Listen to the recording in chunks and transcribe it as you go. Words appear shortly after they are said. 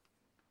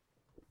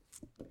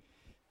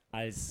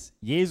Als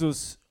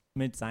Jesus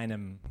mit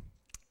seinem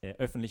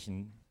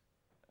öffentlichen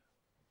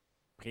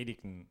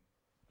Predigten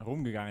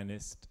herumgegangen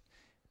ist,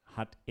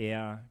 hat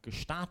er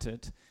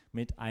gestartet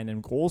mit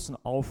einem großen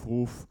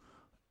Aufruf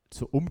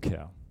zur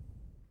Umkehr.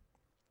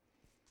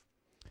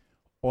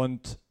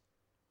 Und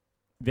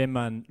wenn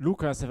man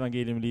Lukas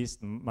Evangelium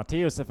liest,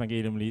 Matthäus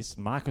Evangelium liest,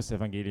 Markus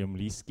Evangelium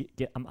liest,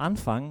 am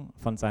Anfang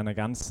von seiner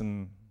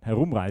ganzen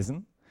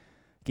Herumreisen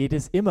geht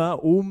es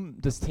immer um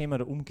das Thema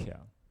der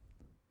Umkehr.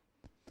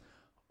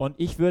 Und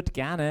ich würde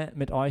gerne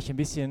mit euch ein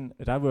bisschen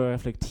darüber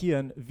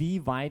reflektieren,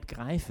 wie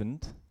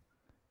weitgreifend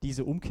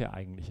diese Umkehr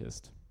eigentlich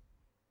ist.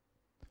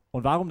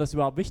 Und warum das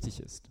überhaupt wichtig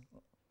ist.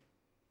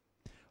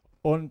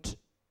 Und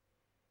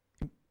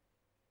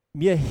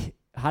mir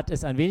hat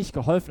es ein wenig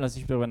geholfen, als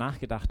ich darüber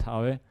nachgedacht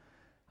habe,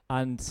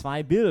 an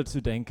zwei Bilder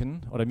zu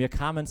denken, oder mir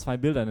kamen zwei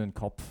Bilder in den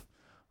Kopf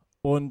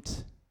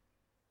und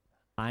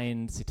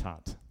ein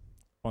Zitat.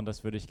 Und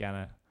das würde ich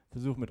gerne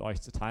versuchen mit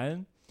euch zu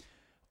teilen.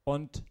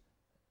 Und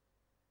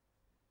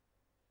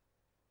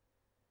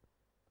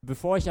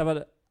bevor ich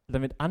aber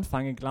damit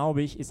anfange,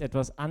 glaube ich, ist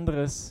etwas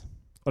anderes,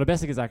 oder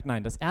besser gesagt,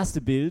 nein, das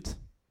erste Bild,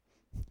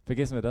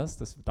 vergessen wir das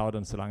dauert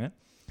uns zu lange.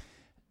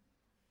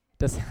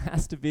 Das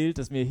erste Bild,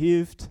 das mir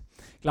hilft,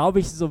 glaube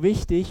ich, ist so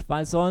wichtig,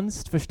 weil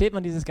sonst versteht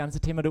man dieses ganze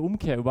Thema der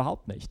Umkehr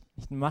überhaupt nicht.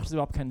 Dann macht es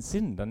überhaupt keinen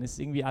Sinn. Dann ist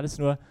irgendwie alles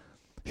nur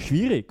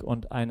schwierig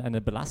und eine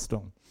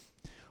Belastung.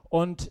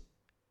 Und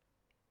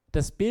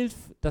das Bild,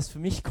 das für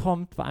mich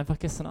kommt, war einfach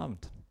gestern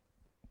Abend.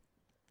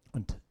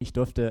 Und ich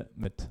durfte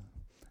mit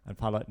ein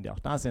paar Leuten, die auch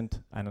da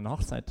sind, an einer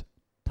Hochzeit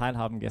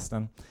teilhaben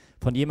gestern,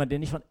 von jemandem,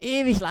 den ich schon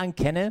ewig lang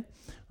kenne.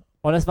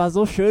 Und es war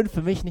so schön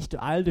für mich, nicht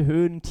all die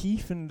Höhen,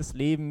 Tiefen des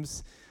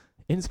Lebens,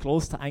 ins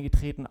Kloster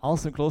eingetreten,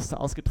 aus dem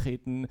Kloster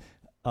ausgetreten,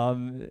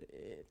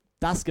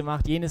 das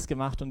gemacht, jenes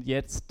gemacht und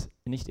jetzt,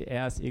 nicht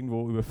er ist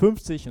irgendwo über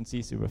 50 und sie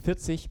ist über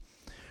 40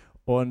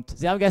 und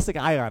sie haben gestern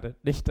geheiratet.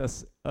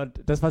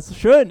 Und das war so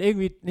schön,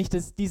 irgendwie nicht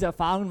diese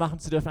Erfahrung machen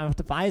zu dürfen, einfach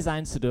dabei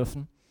sein zu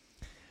dürfen.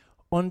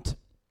 Und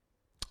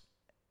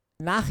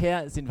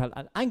nachher sind wir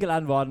halt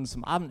eingeladen worden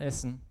zum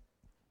Abendessen.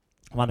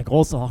 War eine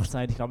große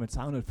Hochzeit, ich glaube mit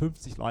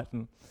 250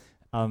 Leuten.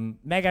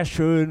 Mega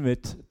schön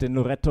mit den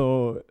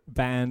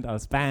Loretto-Band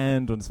als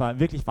Band und es war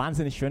wirklich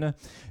wahnsinnig schöne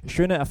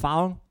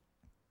Erfahrung.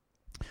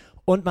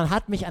 Und man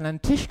hat mich an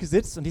einen Tisch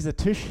gesetzt und dieser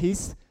Tisch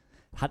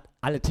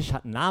alle Tische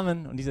hatten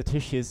Namen und dieser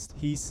Tisch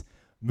hieß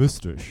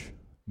mystisch.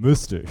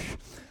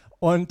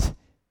 Und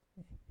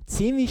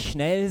ziemlich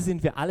schnell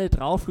sind wir alle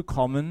drauf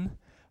gekommen,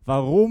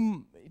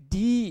 warum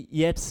die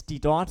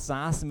dort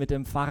saßen, mit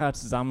dem Pfarrer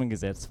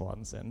zusammengesetzt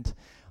worden sind.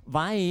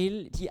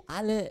 Weil die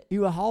alle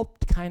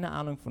überhaupt keine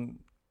Ahnung von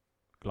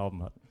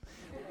Glauben hatten.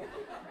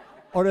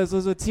 Oder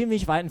so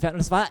ziemlich weit entfernt. Und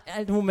es war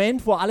ein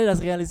Moment, wo alle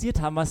das realisiert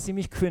haben, war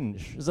ziemlich cringe.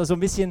 Es war so ein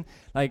bisschen,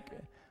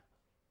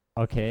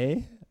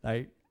 okay,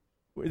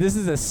 this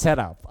is a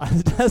setup.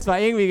 Also das war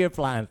irgendwie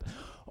geplant.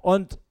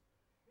 Und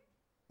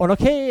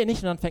okay,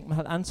 nicht? Und dann fängt man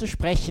halt an zu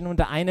sprechen und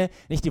der eine,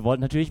 nicht, die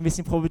wollten natürlich ein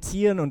bisschen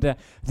provozieren und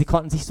sie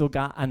konnten sich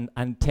sogar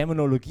an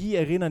Terminologie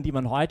erinnern, die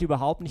man heute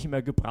überhaupt nicht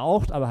mehr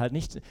gebraucht, aber halt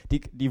nicht,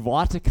 die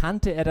Worte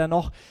kannte er dann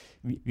noch.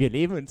 Wir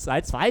leben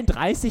seit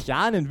 32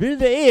 Jahren in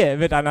wilder Ehe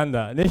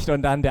miteinander, nicht?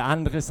 Und dann der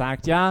andere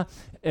sagt, ja,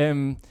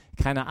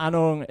 keine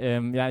Ahnung,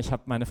 ja, ich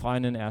habe meine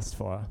Freundin erst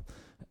vor.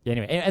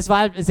 Anyway, es war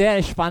ein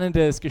sehr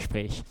spannendes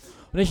Gespräch.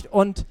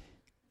 Und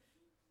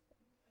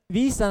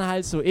wie es dann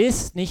halt so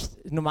ist,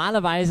 nicht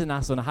normalerweise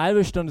nach so einer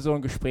halben Stunde so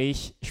ein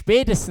Gespräch,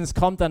 spätestens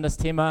kommt dann das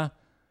Thema,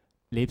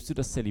 lebst du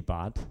das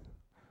Zölibat?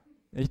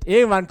 Nicht?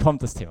 Irgendwann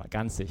kommt das Thema,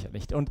 ganz sicher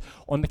nicht. Und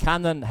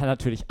kam dann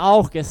natürlich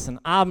auch gestern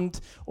Abend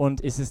und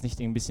ist es nicht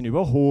ein bisschen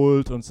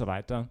überholt und so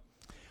weiter.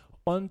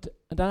 Und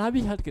dann habe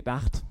ich halt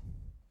gedacht,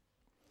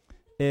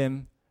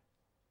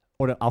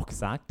 oder auch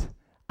gesagt,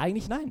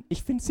 eigentlich nein,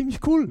 ich finde es ziemlich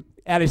cool,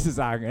 ehrlich zu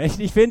sagen.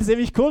 Ich finde es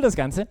ziemlich cool, das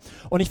Ganze.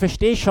 Und ich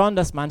verstehe schon,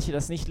 dass manche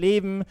das nicht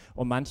leben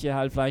und manche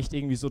halt vielleicht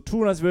irgendwie so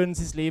tun, als würden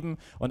sie es leben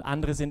und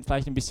andere sind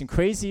vielleicht ein bisschen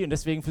crazy und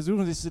deswegen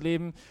versuchen sie es zu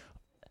leben.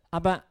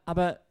 Aber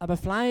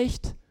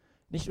vielleicht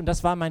nicht, und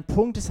das war mein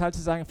Punkt, ist halt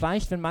zu sagen,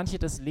 vielleicht, wenn manche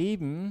das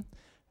leben,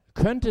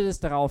 könnte das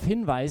darauf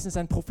hinweisen, es ist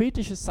ein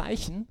prophetisches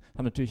Zeichen,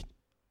 habe natürlich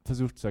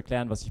versucht zu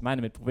erklären, was ich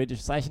meine mit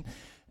prophetisches Zeichen,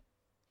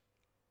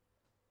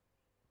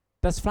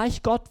 dass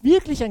vielleicht Gott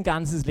wirklich ein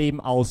ganzes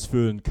Leben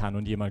ausfüllen kann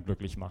und jemand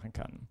glücklich machen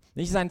kann.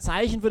 Nicht, es ist ein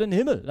Zeichen für den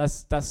Himmel,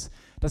 dass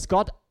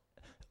Gott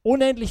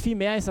unendlich viel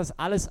mehr ist als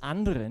alles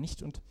andere,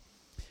 nicht? Und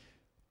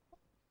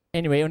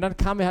anyway, und dann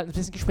kamen wir halt ein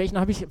bisschen Gespräch und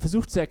dann habe ich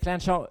versucht zu erklären,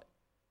 schau,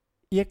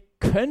 wie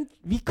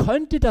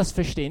könnt ihr das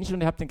verstehen? Nicht?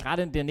 Und ihr habt den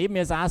gerade, der neben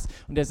mir saß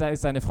und der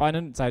seine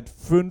Freundin seit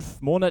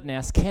 5 Monaten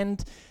erst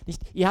kennt.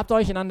 Nicht? Ihr habt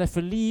euch einander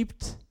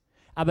verliebt,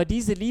 aber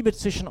diese Liebe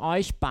zwischen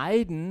euch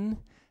beiden,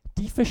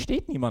 die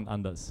versteht niemand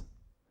anders.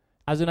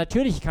 Also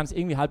natürlich, ich kann es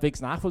irgendwie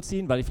halbwegs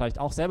nachvollziehen, weil ich vielleicht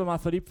auch selber mal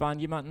verliebt war in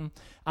jemanden,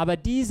 aber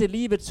diese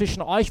Liebe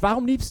zwischen euch,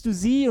 warum liebst du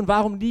sie und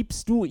warum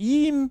liebst du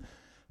ihn?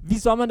 Wie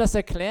soll man das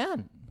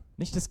erklären?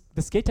 Nicht?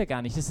 Das geht ja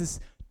gar nicht. Das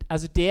ist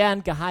also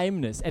deren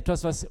Geheimnis,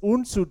 etwas, was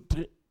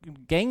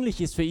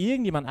gänglich ist für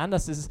irgendjemand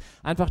anders. Das ist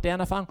einfach deren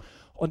Erfahrung.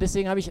 Und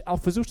deswegen habe ich auch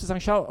versucht zu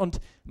sagen, schau, und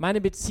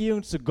meine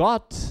Beziehung zu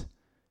Gott,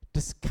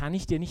 das kann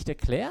ich dir nicht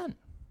erklären.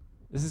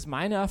 Das ist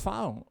meine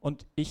Erfahrung.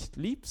 Und ich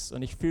lieb's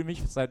und ich fühle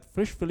mich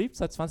frisch verliebt,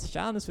 seit 20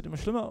 Jahren. Es wird immer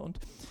schlimmer und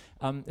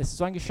es ist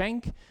so ein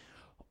Geschenk.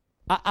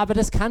 Aber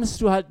das kannst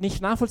du halt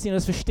nicht nachvollziehen.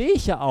 Das verstehe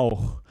ich ja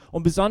auch.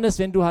 Und besonders,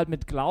 wenn du halt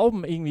mit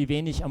Glauben irgendwie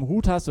wenig am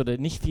Hut hast oder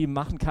nicht viel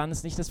machen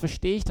kannst, nicht, das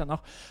verstehe ich dann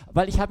auch.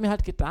 Weil ich habe mir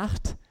halt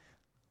gedacht,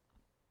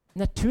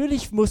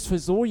 natürlich muss für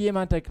so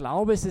jemand der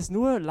Glaube, es ist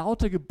nur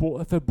lauter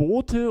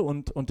Verbote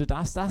und du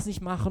darfst das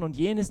nicht machen und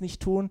jenes nicht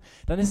tun,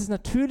 dann ist es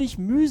natürlich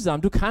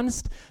mühsam. Du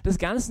kannst das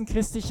ganze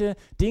christliche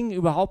Ding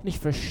überhaupt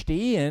nicht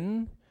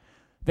verstehen,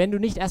 wenn du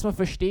nicht erstmal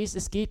verstehst,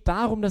 es geht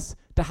darum, dass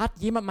da hat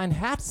jemand mein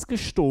Herz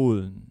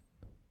gestohlen.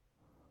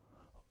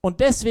 Und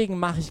deswegen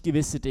mache ich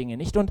gewisse Dinge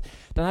nicht. Und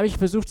dann habe ich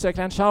versucht zu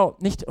erklären, schau,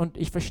 nicht, und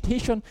ich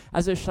verstehe schon,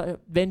 also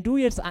wenn du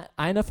jetzt,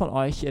 einer von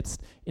euch jetzt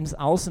ins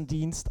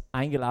Außendienst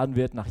eingeladen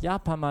wird, nach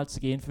Japan mal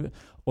zu gehen für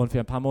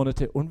ein paar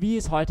Monate, und wie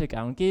es heute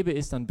gang und gäbe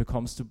ist, dann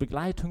bekommst du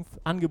Begleitung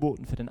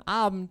angeboten für den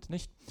Abend,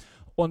 nicht?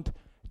 Und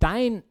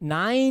dein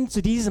Nein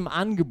zu diesem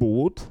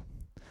Angebot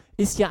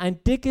ist ja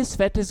ein dickes,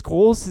 fettes,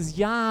 großes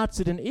Ja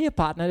zu den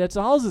Ehepartner, der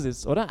zu Hause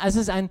sitzt, oder? Also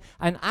es ist ein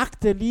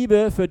Akt der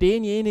Liebe für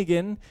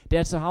denjenigen,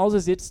 der zu Hause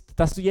sitzt,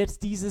 dass du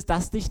jetzt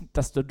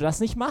dass du das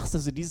nicht machst,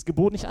 dass du dieses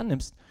Gebot nicht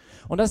annimmst.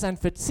 Und das ist ein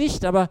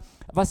Verzicht, aber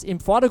was im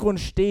Vordergrund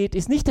steht,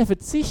 ist nicht der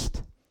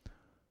Verzicht,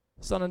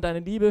 sondern deine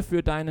Liebe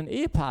für deinen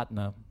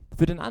Ehepartner,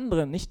 für den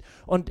anderen, nicht?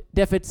 Und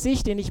der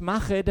Verzicht, den ich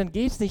mache, dann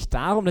geht es nicht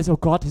darum, dass ich, oh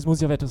Gott, jetzt muss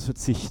ich auf etwas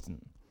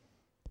verzichten.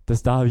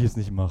 Das darf ich jetzt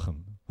nicht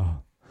machen. Oh.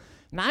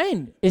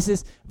 Nein, es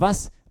ist, um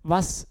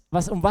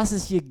was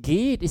es hier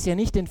geht, ist ja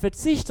nicht den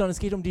Verzicht, sondern es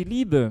geht um die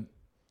Liebe.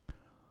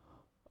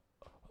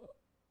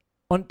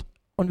 Und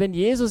wenn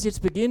Jesus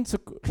jetzt beginnt zu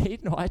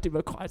reden heute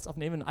über Kreuz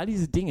aufnehmen und all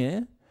diese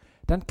Dinge,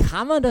 dann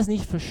kann man das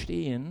nicht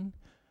verstehen,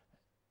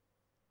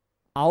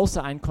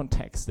 außer einen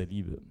Kontext der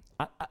Liebe.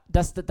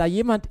 Dass da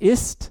jemand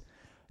ist,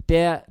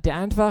 der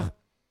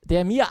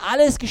mir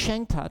alles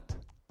geschenkt hat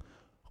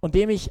und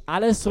dem ich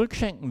alles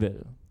zurückschenken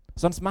will.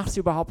 Sonst macht es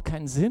überhaupt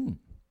keinen Sinn.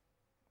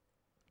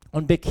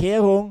 Und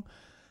Bekehrung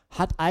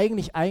hat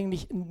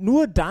eigentlich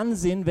nur dann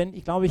Sinn, wenn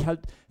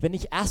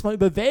ich erstmal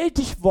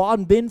überwältigt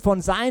worden bin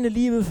von seiner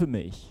Liebe für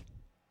mich.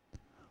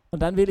 Und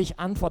dann will ich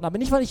antworten, aber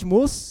nicht, weil ich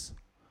muss,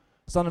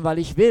 sondern weil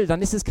ich will.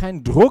 Dann ist es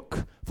kein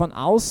Druck von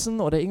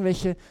außen oder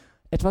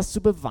etwas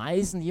zu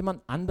beweisen,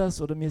 jemand anders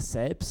oder mir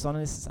selbst,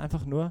 sondern es ist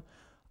einfach nur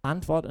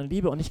Antwort und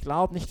Liebe. Und ich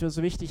glaube, nicht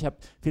so wichtig,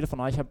 viele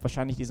von euch haben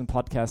wahrscheinlich diesen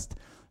Podcast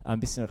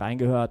ein bisschen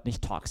reingehört,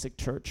 nicht Toxic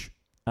Church.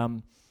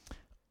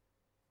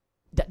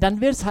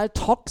 Dann wird es halt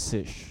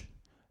toxisch,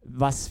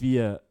 was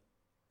wir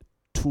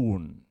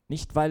tun.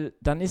 Nicht, weil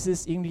dann ist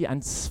es irgendwie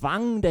ein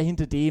Zwang, der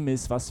hinter dem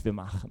ist, was wir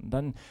machen.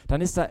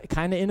 Dann ist da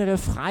keine innere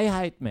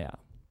Freiheit mehr.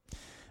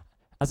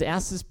 Also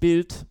erstes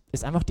Bild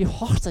ist einfach die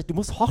Hochzeit. Du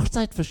musst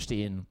Hochzeit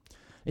verstehen.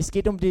 Es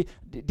geht um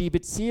die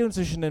Beziehung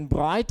zwischen dem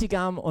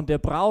Bräutigam und der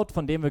Braut,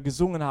 von dem wir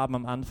gesungen haben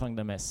am Anfang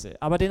der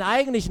Messe. Aber den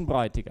eigentlichen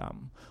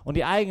Bräutigam und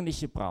die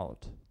eigentliche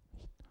Braut.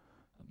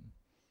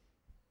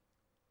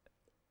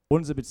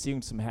 Unsere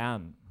Beziehung zum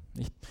Herrn.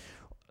 Nicht?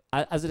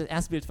 Also das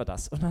erste Bild war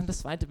das. Und dann das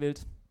zweite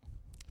Bild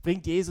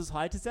bringt Jesus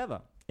heute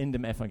selber in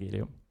dem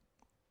Evangelium.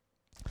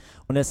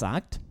 Und er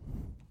sagt,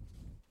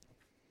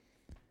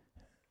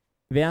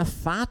 wer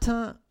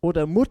Vater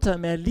oder Mutter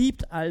mehr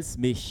liebt als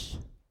mich,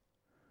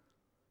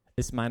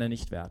 ist meiner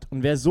nicht wert.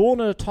 Und wer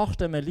Sohn oder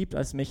Tochter mehr liebt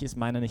als mich, ist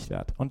meiner nicht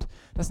wert. Und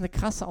das ist eine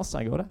krasse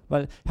Aussage, oder?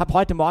 Weil ich habe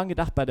heute Morgen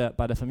gedacht bei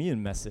der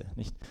Familienmesse,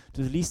 nicht?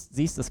 Du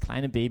siehst das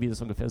kleine Baby,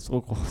 das ungefähr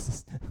so groß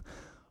ist.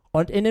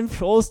 Und in dem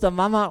Schoß der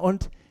Mama,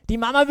 und die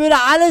Mama würde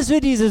alles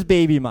für dieses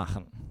Baby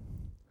machen.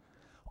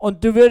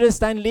 Und du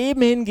würdest dein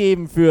Leben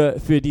hingeben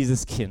für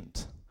dieses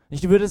Kind.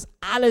 Nicht, du würdest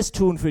alles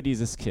tun für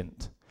dieses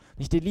Kind.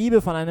 Nicht die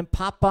Liebe von einem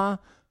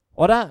Papa,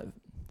 oder?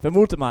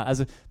 Vermute mal,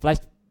 also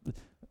vielleicht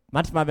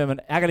manchmal, wenn man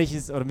ärgerlich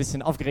ist oder ein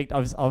bisschen aufgeregt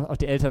auf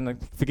die Eltern, dann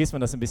vergisst man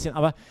das ein bisschen.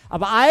 Aber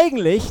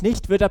eigentlich,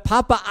 nicht, würde der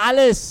Papa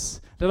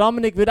alles, der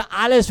Dominik würde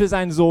alles für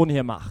seinen Sohn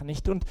hier machen.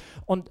 Nicht? Und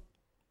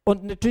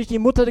natürlich die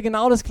Mutter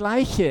genau das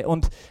Gleiche.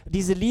 Und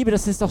diese Liebe,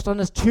 das ist doch dann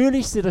das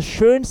Natürlichste, das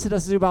Schönste,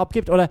 das es überhaupt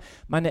gibt. Oder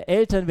meine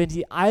Eltern, wenn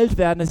sie alt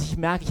werden, dass ich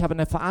merke, ich habe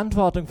eine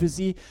Verantwortung für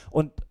sie.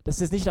 Und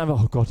das ist nicht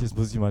einfach, oh Gott, jetzt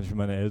muss ich mal für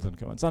meine Eltern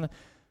kümmern, sondern,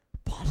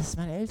 boah, das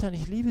sind meine Eltern,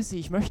 ich liebe sie,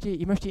 ich möchte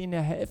ihnen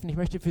ja helfen, ich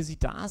möchte für sie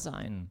da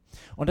sein.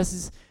 Und das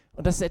ist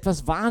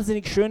etwas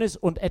wahnsinnig Schönes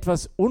und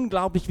etwas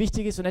unglaublich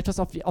Wichtiges und etwas,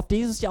 auf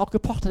Jesus ja auch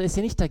gepocht hat. Er ist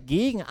ja nicht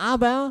dagegen,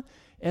 aber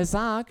er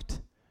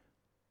sagt,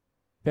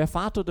 wer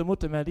Vater oder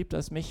Mutter mehr liebt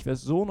als mich, wer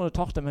Sohn oder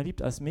Tochter mehr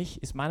liebt als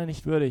mich, ist meiner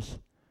nicht würdig.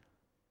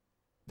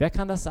 Wer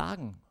kann das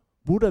sagen?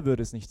 Buddha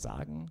würde es nicht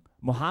sagen,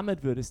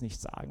 Mohammed würde es nicht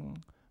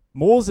sagen,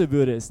 Mose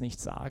würde es nicht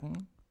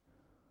sagen.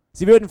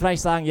 Sie würden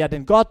vielleicht sagen, ja,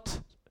 den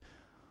Gott,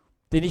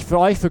 den ich für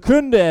euch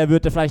verkünde, er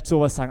würde vielleicht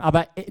sowas sagen.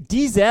 Aber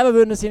die selber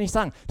würden es hier nicht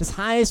sagen. Das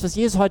heißt, was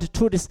Jesus heute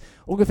tut, ist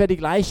ungefähr die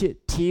gleiche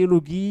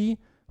Theologie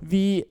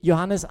wie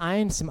Johannes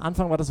 1, im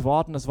Anfang war das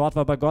Wort und das Wort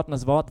war bei Gott und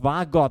das Wort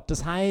war Gott.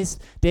 Das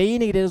heißt,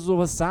 derjenige, der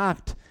sowas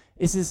sagt,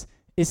 ist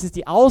es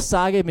die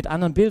Aussage mit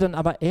anderen Bildern,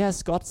 aber er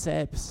ist Gott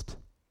selbst.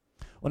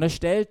 Und er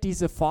stellt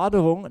diese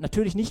Forderung,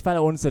 natürlich nicht, weil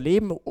er unser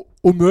Leben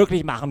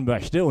unmöglich machen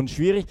möchte und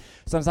schwierig,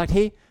 sondern sagt,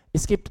 hey,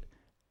 es gibt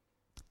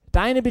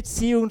deine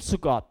Beziehung zu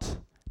Gott,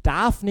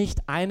 darf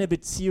nicht eine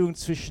Beziehung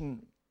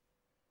zwischen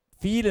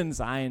vielen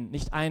sein,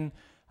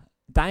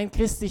 dein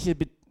christliches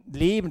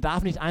Leben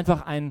darf nicht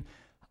einfach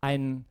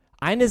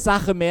eine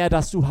Sache mehr,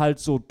 dass du halt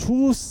so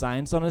tust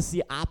sein, sondern es ist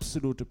die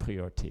absolute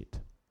Priorität.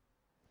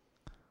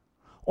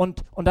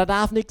 Und da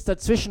darf nichts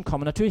dazwischen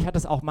kommen. Natürlich hat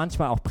das auch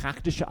manchmal auch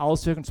praktische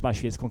Auswirkungen, zum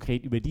Beispiel jetzt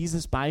konkret über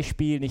dieses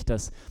Beispiel, nicht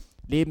das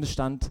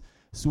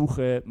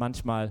Lebensstandsuche,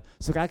 manchmal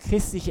sogar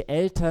christliche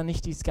Eltern,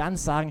 nicht die es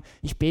ganz sagen,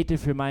 ich bete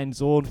für meinen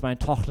Sohn, für meine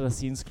Tochter, dass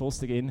sie ins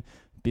Kloster gehen,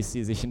 bis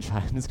sie sich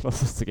entscheiden, ins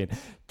Kloster zu gehen.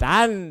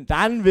 Dann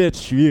wird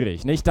es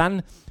schwierig, nicht?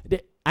 Einer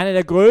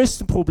der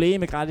größten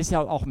Probleme, gerade ich ja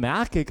auch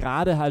merke,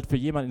 gerade halt für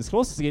jemanden ins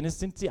Kloster zu gehen,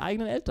 sind die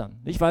eigenen Eltern,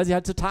 nicht? Weil sie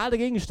halt total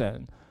dagegen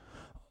stellen.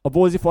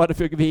 Obwohl sie vorher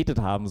dafür gebetet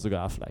haben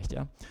sogar vielleicht,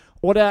 ja.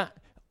 Oder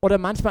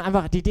manchmal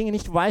einfach die Dinge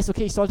nicht, du weißt,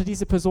 okay, ich sollte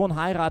diese Person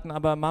heiraten,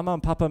 aber Mama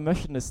und Papa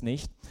möchten es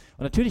nicht.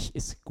 Und natürlich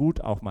ist gut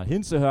auch mal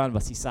hinzuhören,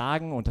 was sie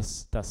sagen und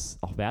das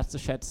auch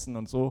wertzuschätzen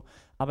und so.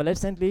 Aber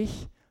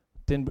letztendlich,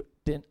 den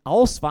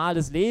Auswahl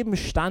des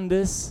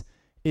Lebensstandes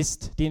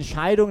ist die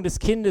Entscheidung des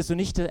Kindes und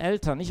nicht der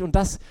Eltern, nicht?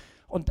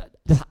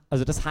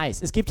 Das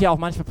heißt, es gibt ja auch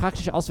manchmal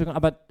praktische Auswirkungen,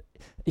 aber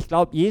ich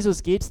glaube,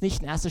 Jesus geht es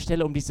nicht in erster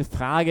Stelle um diese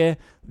Frage,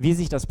 wie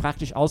sich das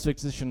praktisch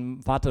auswirkt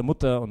zwischen Vater,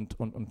 Mutter und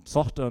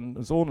Tochter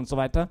und Sohn und so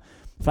weiter.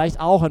 Vielleicht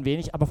auch ein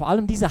wenig, aber vor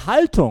allem diese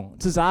Haltung,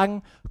 zu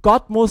sagen,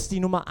 Gott muss die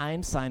Nummer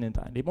 1 sein in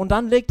deinem Leben. Und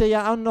dann legt er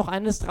ja auch noch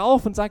eines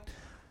drauf und sagt,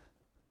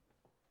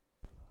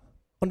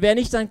 und wer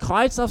nicht sein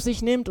Kreuz auf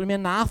sich nimmt und mir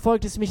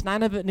nachfolgt, ist mich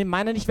meiner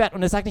nicht wert.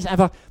 Und er sagt nicht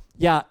einfach,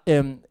 ja,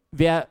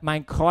 wer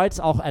mein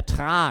Kreuz auch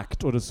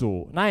ertragt oder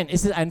so. Nein,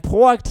 es ist ein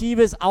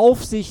proaktives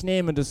Auf sich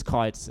nehmen des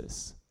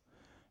Kreuzes.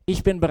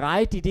 Ich bin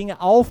bereit, die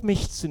Dinge auf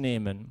mich zu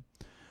nehmen.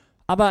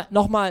 Aber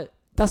nochmal,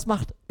 das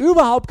macht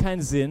überhaupt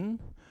keinen Sinn,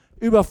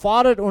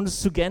 überfordert uns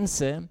zu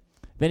Gänze,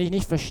 wenn ich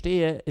nicht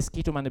verstehe, es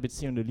geht um eine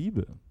Beziehung der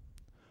Liebe.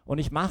 Und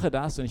ich mache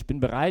das und ich bin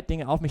bereit,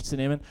 Dinge auf mich zu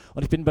nehmen.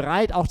 Und ich bin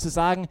bereit auch zu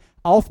sagen,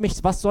 auf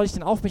mich, was soll ich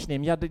denn auf mich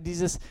nehmen? Ja,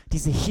 diese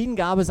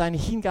Hingabe, seine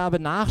Hingabe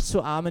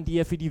nachzuahmen, die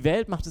er für die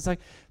Welt macht. Zu sagen,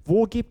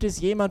 wo gibt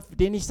es jemanden,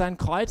 den ich sein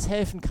Kreuz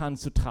helfen kann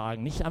zu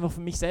tragen? Nicht einfach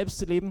für mich selbst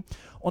zu leben.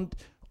 Und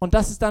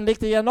das ist dann,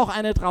 legt er ja noch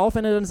eine drauf,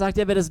 wenn er dann sagt,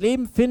 ja, wer das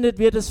Leben findet,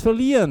 wird es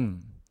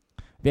verlieren.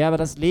 Wer aber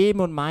das Leben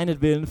um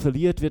meinetwillen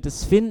verliert, wird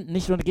es finden.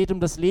 Nicht, und es geht um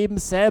das Leben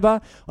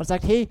selber und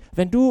sagt, hey,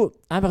 wenn du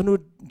einfach nur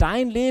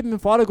dein Leben im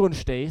Vordergrund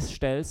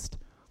stellst,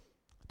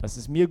 dass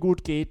es mir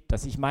gut geht,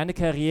 dass ich meine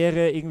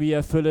Karriere irgendwie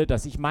erfülle,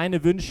 dass ich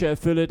meine Wünsche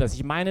erfülle, dass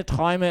ich meine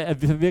Träume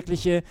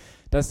verwirkliche,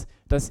 dass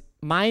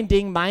mein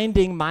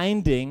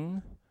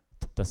Ding,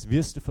 das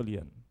wirst du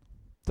verlieren.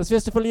 Das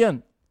wirst du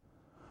verlieren.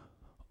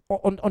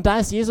 Und da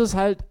ist Jesus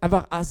halt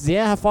einfach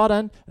sehr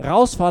herausfordernd.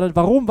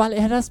 Warum? Weil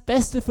er das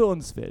Beste für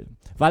uns will.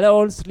 Weil er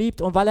uns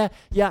liebt und weil er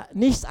ja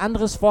nichts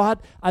anderes vorhat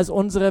als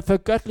unsere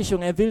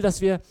Vergöttlichung. Er will,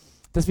 dass wir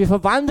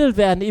verwandelt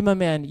werden immer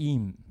mehr in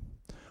ihm.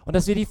 Und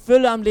dass wir die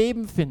Fülle am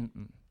Leben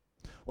finden.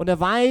 Und er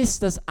weiß,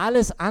 dass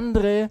alles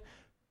andere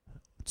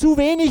zu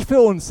wenig für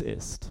uns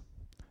ist.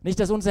 Nicht,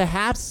 dass unser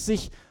Herz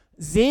sich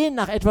sehnt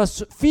nach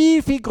etwas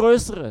viel, viel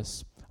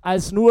Größeres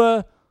als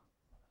nur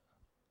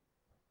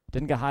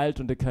den Gehalt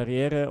und die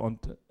Karriere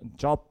und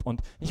Job.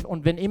 Und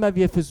wenn immer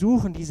wir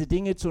versuchen, diese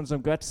Dinge zu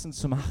unserem Götzen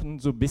zu machen,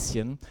 so ein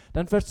bisschen,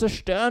 dann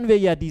zerstören wir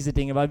ja diese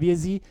Dinge, weil wir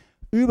sie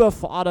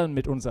überfordern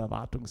mit unserer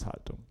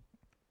Erwartungshaltung.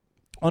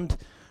 Und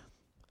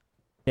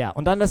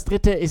dann das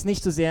Dritte ist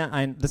nicht so sehr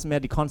das sind mehr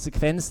die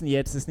Konsequenzen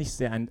jetzt, ist nicht so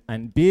sehr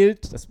ein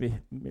Bild, das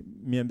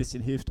mir ein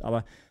bisschen hilft,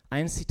 aber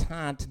ein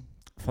Zitat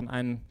von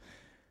eine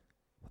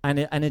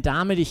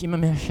Dame, die ich immer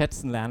mehr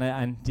schätzen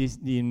lerne,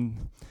 die im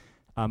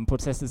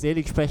Prozess der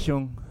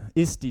Seligsprechung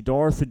ist, die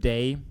Dorothy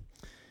Day,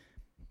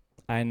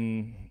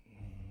 ein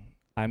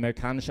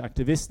amerikanischer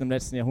Aktivist im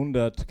letzten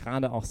Jahrhundert,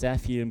 gerade auch sehr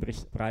viel im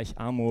Bereich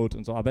Armut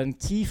und so, aber einen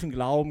tiefen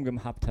Glauben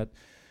gehabt hat.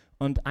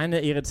 Und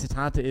eine ihrer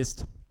Zitate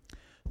ist,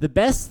 "The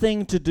best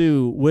thing to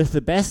do with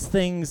the best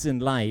things in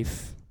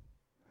life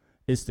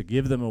is to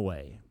give them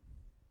away."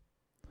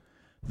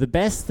 The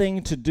best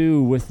thing to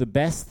do with the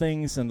best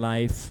things in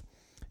life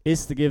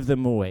is to give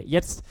them away.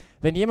 Jetzt,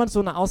 wenn jemand so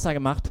eine Aussage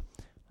macht,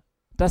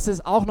 das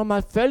ist auch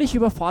nochmal völlig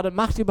überfordert,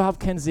 macht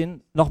überhaupt keinen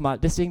Sinn. Nochmal,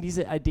 deswegen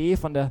diese Idee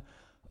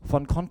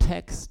von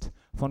Kontext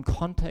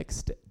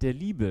der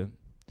Liebe.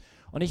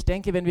 Und ich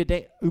denke, wenn wir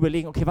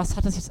überlegen, okay, was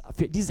hat das jetzt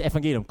für dieses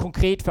Evangelium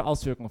konkret für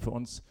Auswirkungen für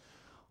uns?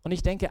 Und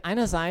ich denke,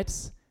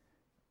 einerseits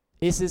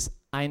ist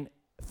es eine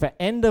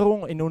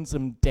Veränderung in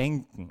unserem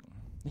Denken.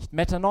 Nicht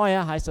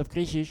Metanoia heißt auf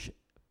Griechisch,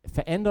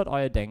 verändert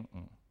euer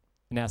Denken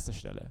in erster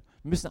Stelle.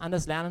 Wir müssen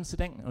anders lernen zu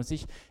denken. Und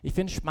ich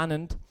finde es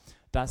spannend,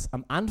 dass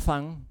am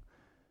Anfang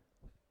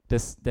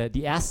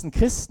die ersten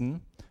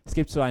Christen, es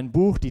gibt so ein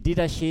Buch, die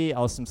Didache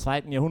aus dem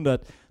 2.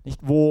 Jahrhundert,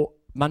 nicht, wo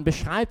man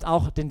beschreibt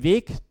auch den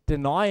Weg der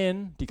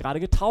Neuen, die gerade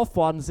getauft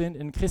worden sind,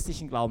 in den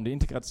christlichen Glauben, die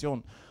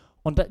Integration.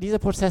 Und dieser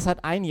Prozess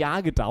hat 1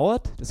 Jahr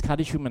gedauert, das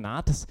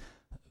Katechumenat,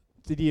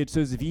 die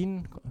Diözese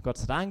Wien, Gott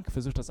sei Dank,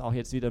 versucht das auch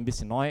jetzt wieder ein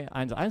bisschen neu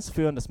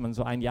einzuführen, dass man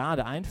so 1 Jahr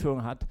der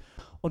Einführung hat.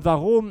 Und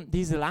warum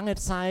diese lange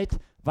Zeit?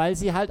 Weil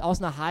sie halt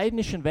aus einer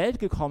heidnischen Welt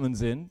gekommen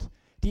sind,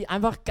 die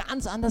einfach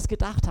ganz anders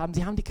gedacht haben.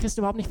 Sie haben die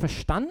Christen überhaupt nicht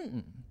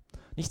verstanden.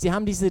 Sie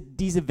haben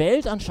diese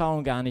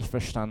Weltanschauung gar nicht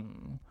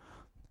verstanden.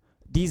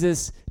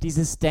 Dieses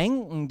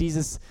Denken,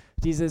 dieses,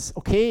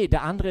 okay,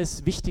 der andere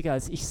ist wichtiger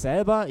als ich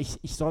selber,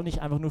 ich soll nicht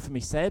einfach nur für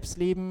mich selbst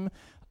leben.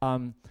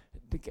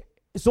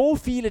 So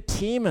viele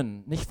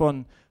Themen, nicht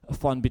von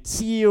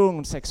Beziehung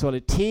und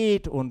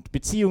Sexualität und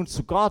Beziehung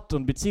zu Gott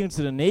und Beziehung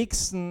zu den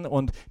Nächsten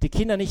und die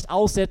Kinder nicht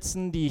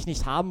aussetzen, die ich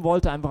nicht haben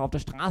wollte, einfach auf der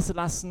Straße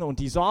lassen und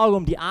die Sorge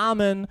um die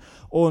Armen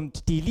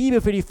und die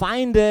Liebe für die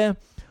Feinde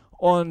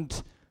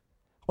und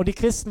die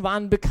Christen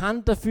waren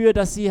bekannt dafür,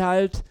 dass sie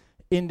halt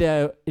in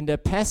der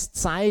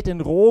Pestzeit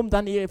in Rom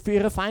dann für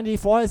ihre Feinde, die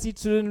vorher sie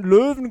zu den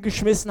Löwen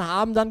geschmissen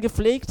haben, dann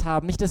gepflegt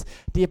haben.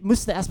 Die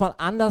mussten erstmal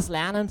anders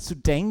lernen zu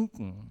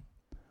denken.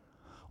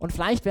 Und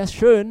vielleicht wäre es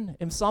schön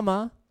im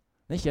Sommer,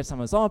 nicht, jetzt haben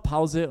wir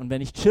Sommerpause und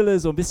wenn ich chille,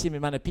 so ein bisschen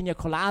mit meiner Pina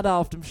Colada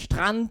auf dem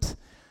Strand,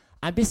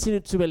 ein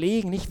bisschen zu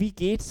überlegen, nicht, wie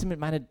geht es mit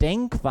meiner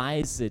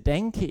Denkweise,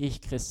 denke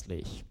ich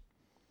christlich?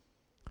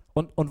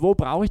 Und wo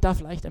brauche ich da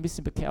vielleicht ein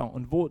bisschen Bekehrung?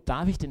 Und wo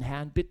darf ich den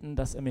Herrn bitten,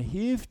 dass er mir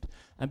hilft,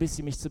 ein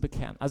bisschen mich zu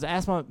bekehren? Also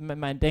erstmal mit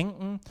meinem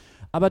Denken,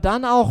 aber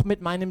dann auch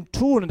mit meinem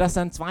Tun. Und das ist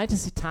ein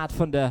zweites Zitat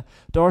von der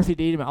Dorothy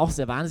Day, die mir auch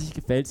sehr wahnsinnig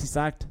gefällt. Sie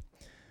sagt,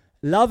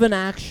 Love in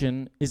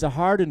action is a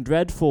hard and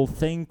dreadful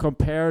thing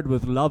compared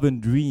with love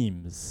in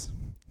dreams.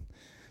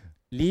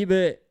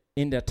 Liebe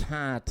in der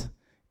Tat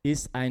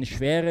ist eine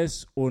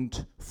schweres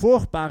und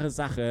furchtbare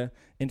Sache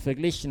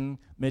verglichen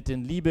mit der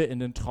Liebe in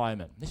den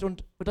Träumen. Nicht?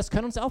 Und das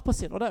kann uns auch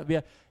passieren, oder?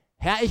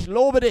 Herr, ich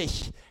lobe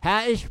dich.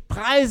 Herr, ich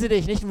preise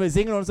dich. Nicht? Und wir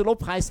singen unsere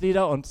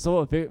Lobpreislieder und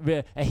so.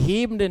 Wir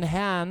erheben den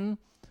Herrn,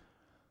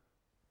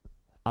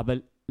 aber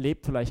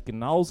lebt vielleicht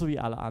genauso wie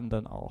alle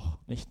anderen auch.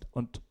 Nicht?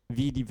 Und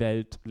wie die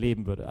Welt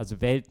leben würde.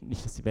 Also Welt,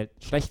 nicht, dass die Welt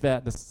schlecht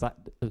wäre,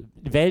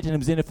 die Welt in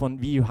dem Sinne von,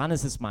 wie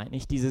Johannes es meint.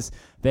 Nicht dieses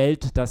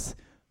Welt, das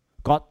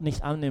Gott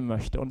nicht annehmen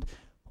möchte. Und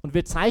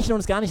wir zeichnen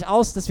uns gar nicht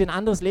aus, dass wir ein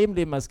anderes Leben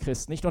leben als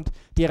Christen. Nicht? Und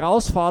die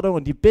Herausforderung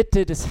und die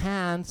Bitte des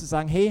Herrn zu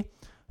sagen, hey,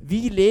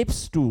 wie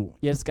lebst du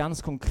jetzt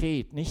ganz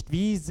konkret? Nicht?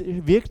 Wie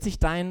wirkt sich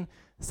dein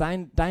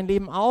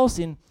Leben aus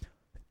in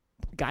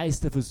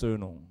Geist der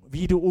Versöhnung?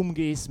 Wie du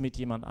umgehst mit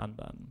jemand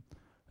anderem?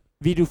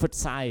 Wie du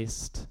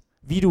verzeihst?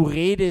 Wie du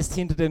redest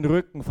hinter den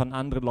Rücken von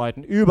anderen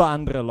Leuten, über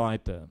andere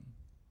Leute?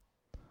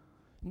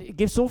 Es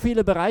gibt so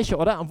viele Bereiche,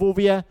 oder?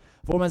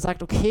 Wo man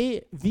sagt,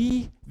 okay,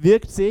 wie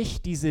wirkt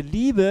sich diese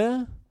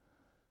Liebe,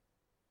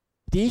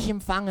 die ich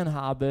empfangen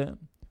habe,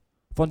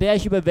 von der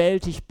ich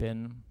überwältigt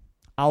bin,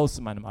 aus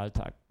in meinem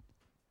Alltag?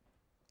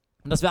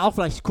 Und das wäre auch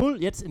vielleicht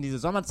cool, jetzt in diese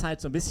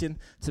Sommerzeit so ein bisschen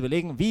zu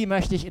überlegen, wie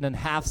möchte ich in den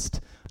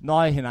Herbst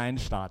neu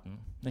hineinstarten,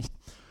 nicht?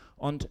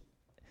 Und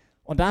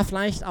da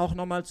vielleicht auch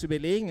nochmal zu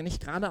überlegen,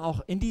 nicht gerade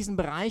auch in diesen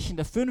Bereichen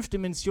der 5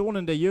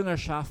 Dimensionen der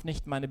Jüngerschaft,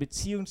 nicht meine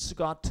Beziehung zu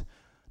Gott,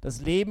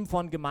 das Leben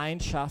von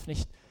Gemeinschaft,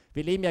 nicht.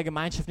 Wir leben ja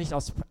Gemeinschaft nicht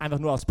einfach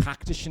nur aus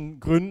praktischen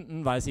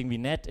Gründen, weil es irgendwie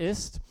nett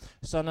ist,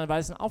 sondern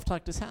weil es ein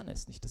Auftrag des Herrn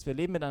ist, nicht, dass wir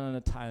Leben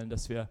miteinander teilen,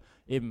 dass wir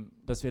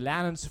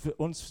lernen,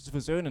 uns zu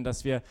versöhnen,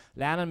 dass wir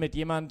lernen, mit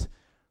jemand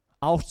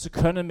auch zu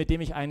können, mit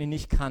dem ich eigentlich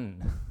nicht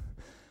kann.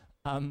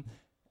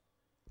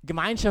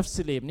 Gemeinschaft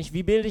zu leben, nicht?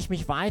 Wie bilde ich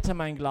mich weiter,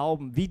 mein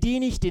Glauben? Wie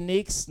diene ich den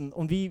Nächsten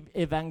und wie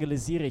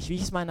evangelisiere ich? Wie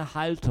ist meine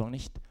Haltung,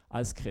 nicht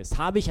als Christ?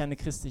 Habe ich eine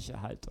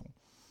christliche Haltung?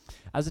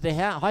 Also der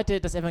Herr,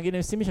 heute, das Evangelium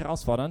ist ziemlich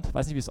herausfordernd,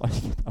 weiß nicht, wie es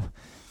euch geht,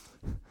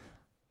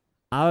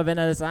 aber wenn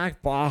er sagt,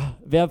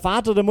 wer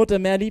Vater oder Mutter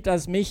mehr liebt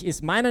als mich,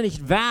 ist meiner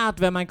nicht wert,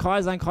 wer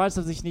sein Kreuz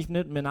auf sich nicht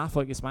nimmt und mir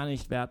nachfolgt, ist meiner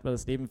nicht wert, wer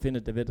das Leben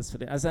findet, der wird es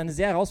verlieren. Also ein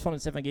sehr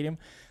herausforderndes Evangelium,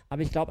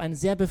 aber ich glaube, ein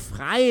sehr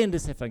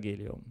befreiendes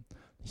Evangelium,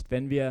 nicht,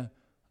 wenn wir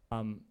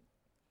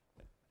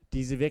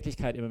diese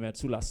Wirklichkeit immer mehr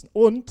zulassen.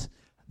 Und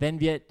wenn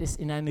wir das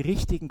in einen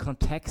richtigen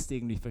Kontext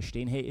irgendwie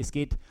verstehen, hey, es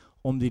geht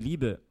um die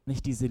Liebe,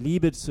 nicht diese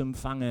Liebe zu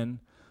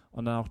empfangen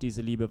und dann auch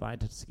diese Liebe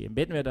weiterzugeben.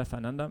 Beten wir da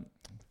füreinander,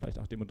 vielleicht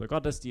auch die Mutter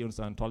Gottes, die uns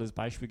da ein tolles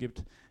Beispiel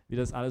gibt, wie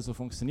das alles so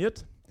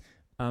funktioniert,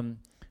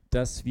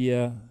 dass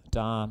wir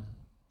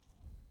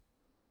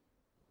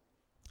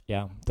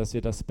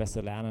das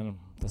besser lernen,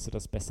 dass wir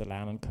das besser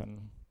lernen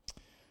können.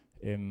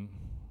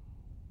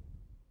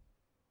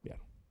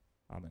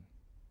 Amen.